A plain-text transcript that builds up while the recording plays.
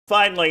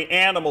Finally,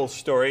 animal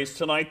stories.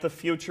 Tonight, the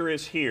future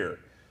is here.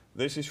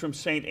 This is from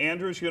St.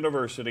 Andrews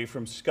University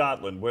from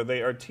Scotland, where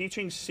they are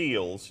teaching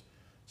seals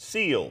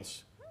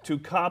to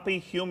copy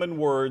human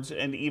words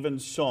and even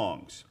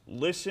songs.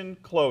 Listen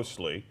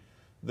closely.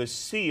 The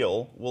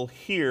seal will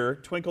hear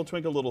Twinkle,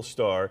 Twinkle, Little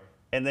Star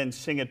and then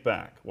sing it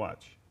back.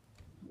 Watch.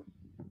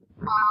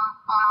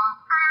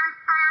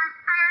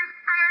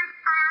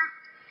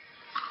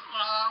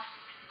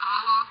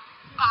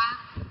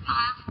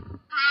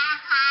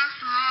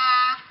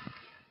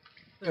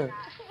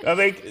 Now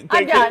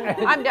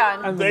I'm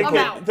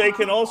done. They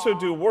can also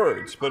do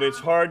words, but it's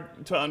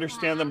hard to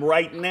understand them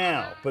right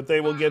now. But they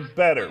will get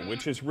better,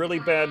 which is really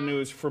bad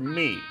news for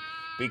me,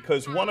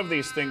 because one of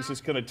these things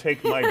is going to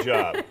take my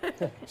job.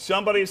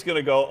 Somebody's going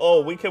to go,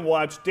 oh, we can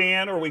watch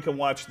Dan or we can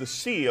watch the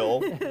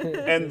seal,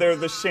 and they're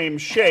the same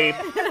shape,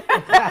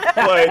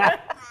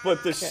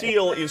 but the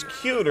seal is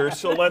cuter,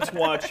 so let's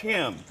watch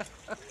him.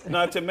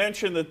 Not to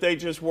mention that they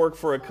just work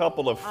for a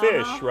couple of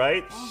fish,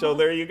 right? So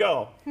there you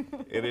go.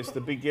 It is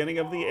the beginning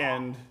of the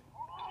end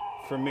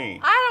for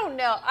me. I don't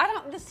know.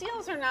 The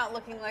seals are not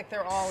looking like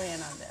they're all in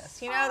on this.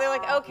 You know, they're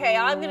like, okay,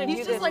 I'm going to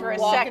do this for a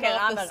second,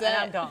 and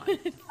I'm gone.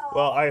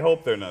 Well, I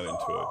hope they're not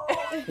into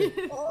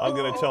it. I'm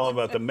going to tell them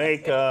about the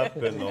makeup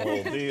and the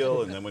whole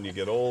deal, and then when you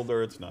get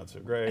older, it's not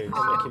so great.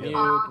 Commute,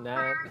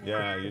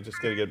 Yeah, you're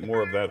just going to get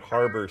more of that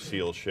harbor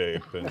seal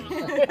shape. And